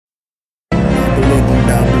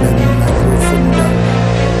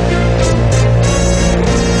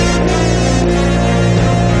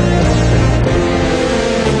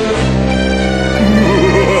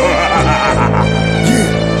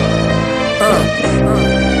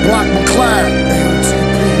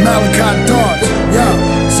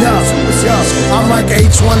I'm like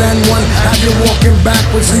H1N1, have you walking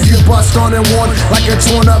backwards, leave you bust on and one like a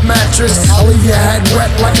torn up mattress. I'll leave your head wet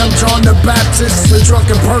like I'm John the Baptist. The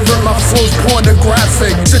drunken pervert, my flow's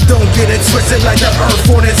pornographic. So don't get it twisted like the earth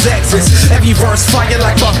on its axis. Every verse fire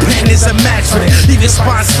like my pen is a match for it. Leave your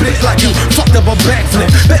spine split like you fucked up a backflip.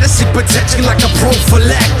 Better seek protection like a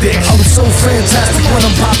prophylactic. I'm so fantastic when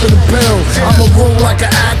I'm popping the pill. I'ma roll like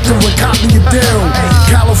an actor and copy a deal.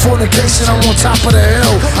 Californication, I'm on top of the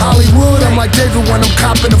hill. Hollywood, I'm like David when I'm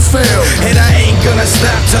copping the field. And I ain't gonna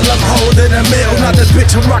stop till I'm holding a mill. Not the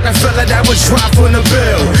bitch from Rockefeller that was dropped on the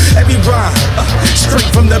bill. Every rhyme, straight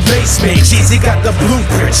from the basement. Jeezy got the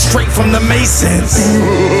blueprint straight from the Masons.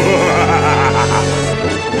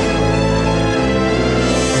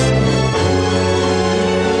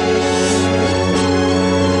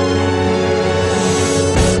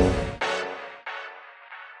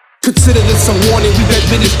 Consider this a warning, we've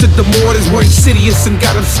administered the mortars. We're insidious and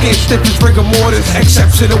got them scared stiff as rigor mortis.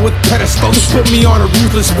 Exceptional with pedestals, put me on a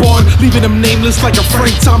ruthless spawn, leaving them nameless like a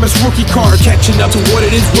Frank Thomas rookie card. Catching up to what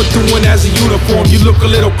it is we're doing as a uniform. You look a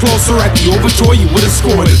little closer at the overture, you would've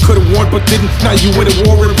scored. Could've won but didn't, now you in a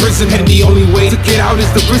war in prison. And the only way to get out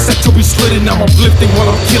is the wrist that to be slitting. I'm uplifting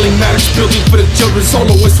while I'm killing, Maddox building for the children.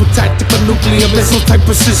 Soloist with tactical nuclear missile type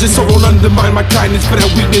precision. So don't undermine my kindness for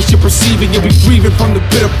that weakness you're perceiving. You'll be grieving from the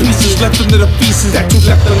bitter pieces left under the feces that you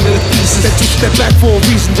left under the thesis. That you step back for a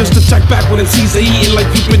reason just to check back when the seas are eating like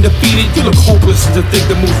you've been defeated. You look hopeless and to think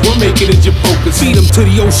the moves we're making is your focus. Feed them to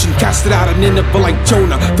the ocean, cast it out and end up like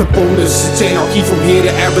Jonah. The bonus, it's anarchy from here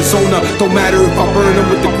to Arizona. Don't matter if I burn them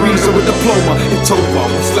with degrees or a diploma. It's over,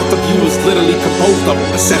 what's left of you is literally composed of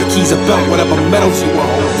a set of keys, a belt, whatever metals you are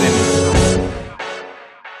holding.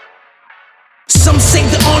 Some say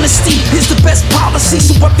that honesty is the best policy.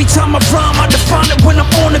 So every time I rhyme, I define it when I'm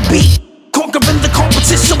on the beat. Conquering the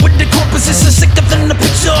competition with the composition. Sicker than the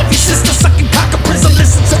picture of your sister sucking cock a prison.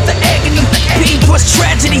 Listen to the agony, pain plus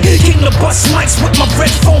tragedy. King of bust mics with my red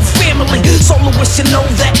phone family. Soloist, you know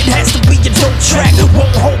that it has to be a dope track.